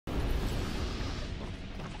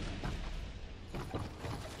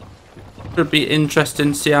Should be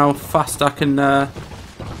interesting to see how fast I can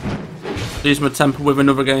lose my temper with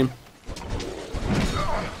another game.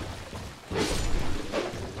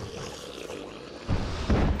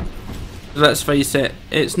 Let's face it,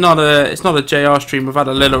 it's not a JR stream. We've had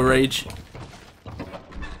a little rage.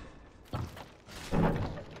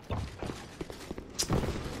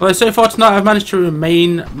 Although so far tonight I've managed to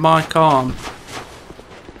remain my calm.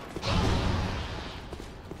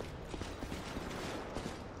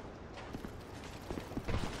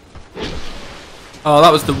 Oh,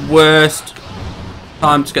 that was the worst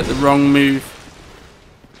time to get the wrong move.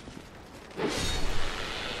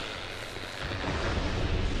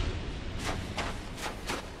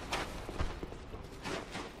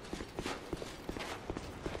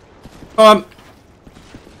 Come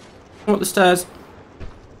up the stairs.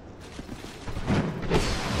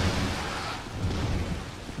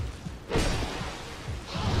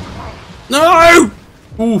 No!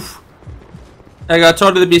 Oof. There you go, I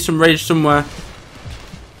told you there'd be some rage somewhere.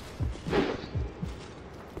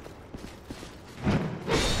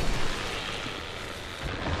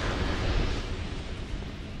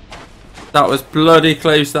 That was bloody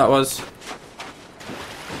close, that was.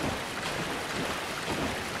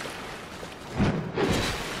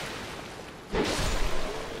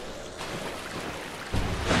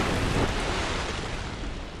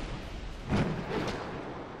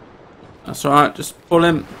 That's alright, just pull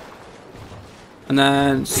him. And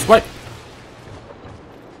then swipe.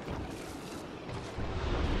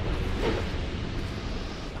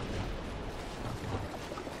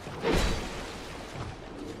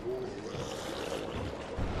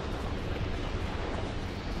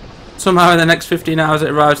 Somehow in the next 15 hours it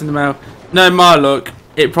arrives in the mail. No, my luck,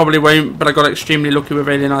 it probably won't, but I got extremely lucky with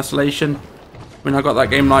Alien Isolation. When I got that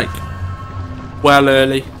game like well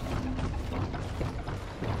early.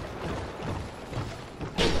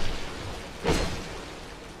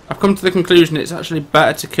 I've come to the conclusion it's actually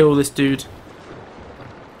better to kill this dude.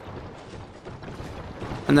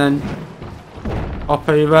 And then hop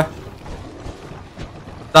over.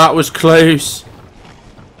 That was close.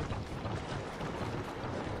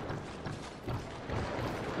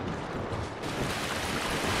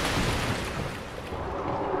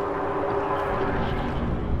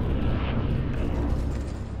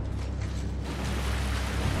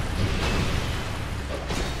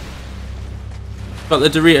 Got the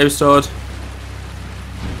Dorito sword.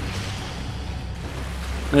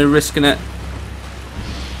 No risking it.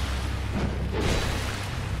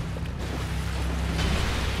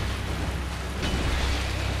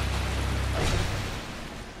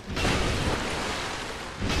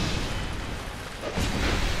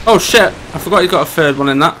 Oh shit, I forgot you got a third one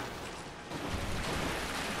in that.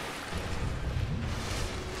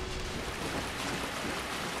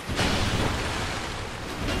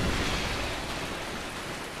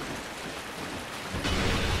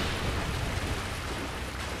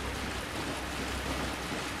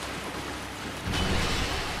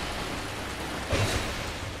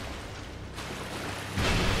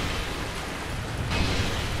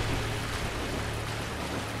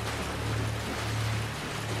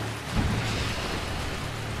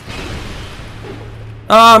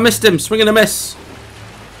 Ah, missed him. Swing and a miss.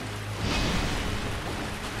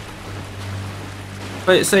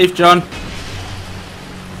 Play it safe, John.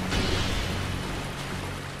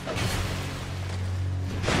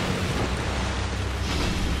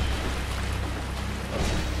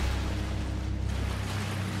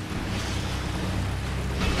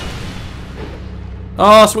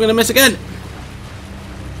 Oh, swing and a miss again.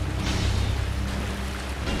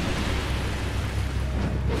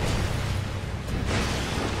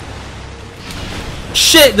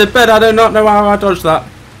 Shit, the bed, I do not know how I dodged that.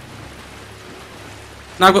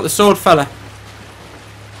 Now I've got the sword fella.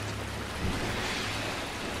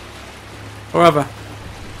 Forever.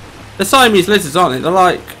 They're Siamese lizards, aren't they? They're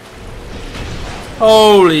like...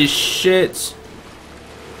 Holy shit.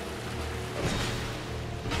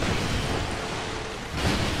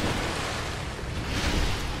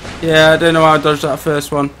 Yeah, I don't know how I dodged that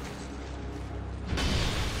first one.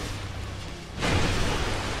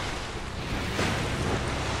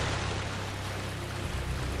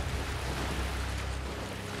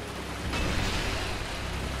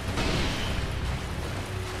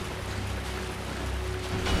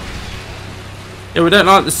 Yeah, we don't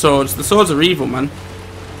like the swords. The swords are evil, man.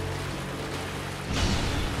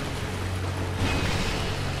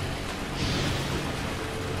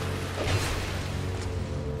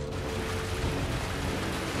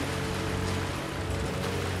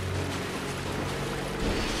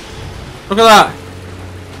 Look at that.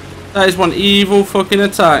 That is one evil fucking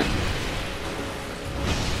attack.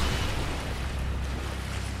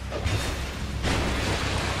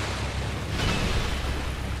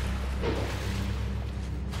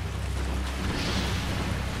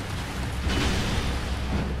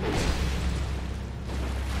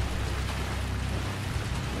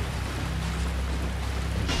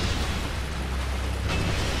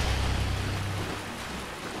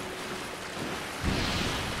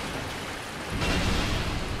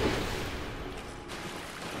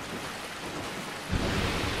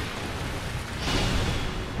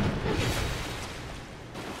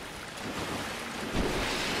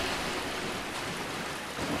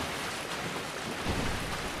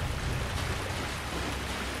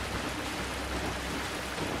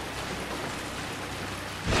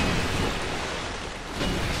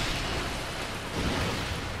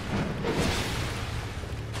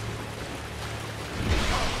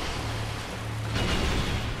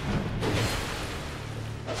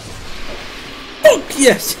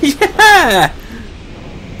 Yes! Yeah!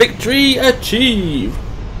 Victory achieved!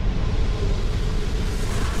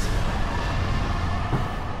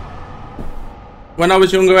 When I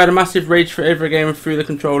was younger, I had a massive rage for every game through the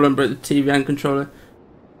controller and broke the TV and controller.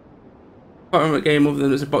 I can't remember what game other than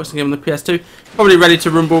it was a boxing game on the PS2. Probably Ready to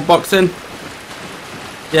Rumble boxing.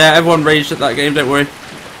 Yeah, everyone raged at that game, don't worry.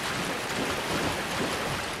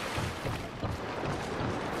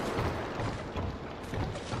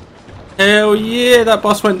 Hell yeah, that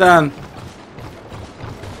boss went down.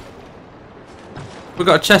 We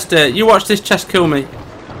got a chest here. You watch this chest kill me.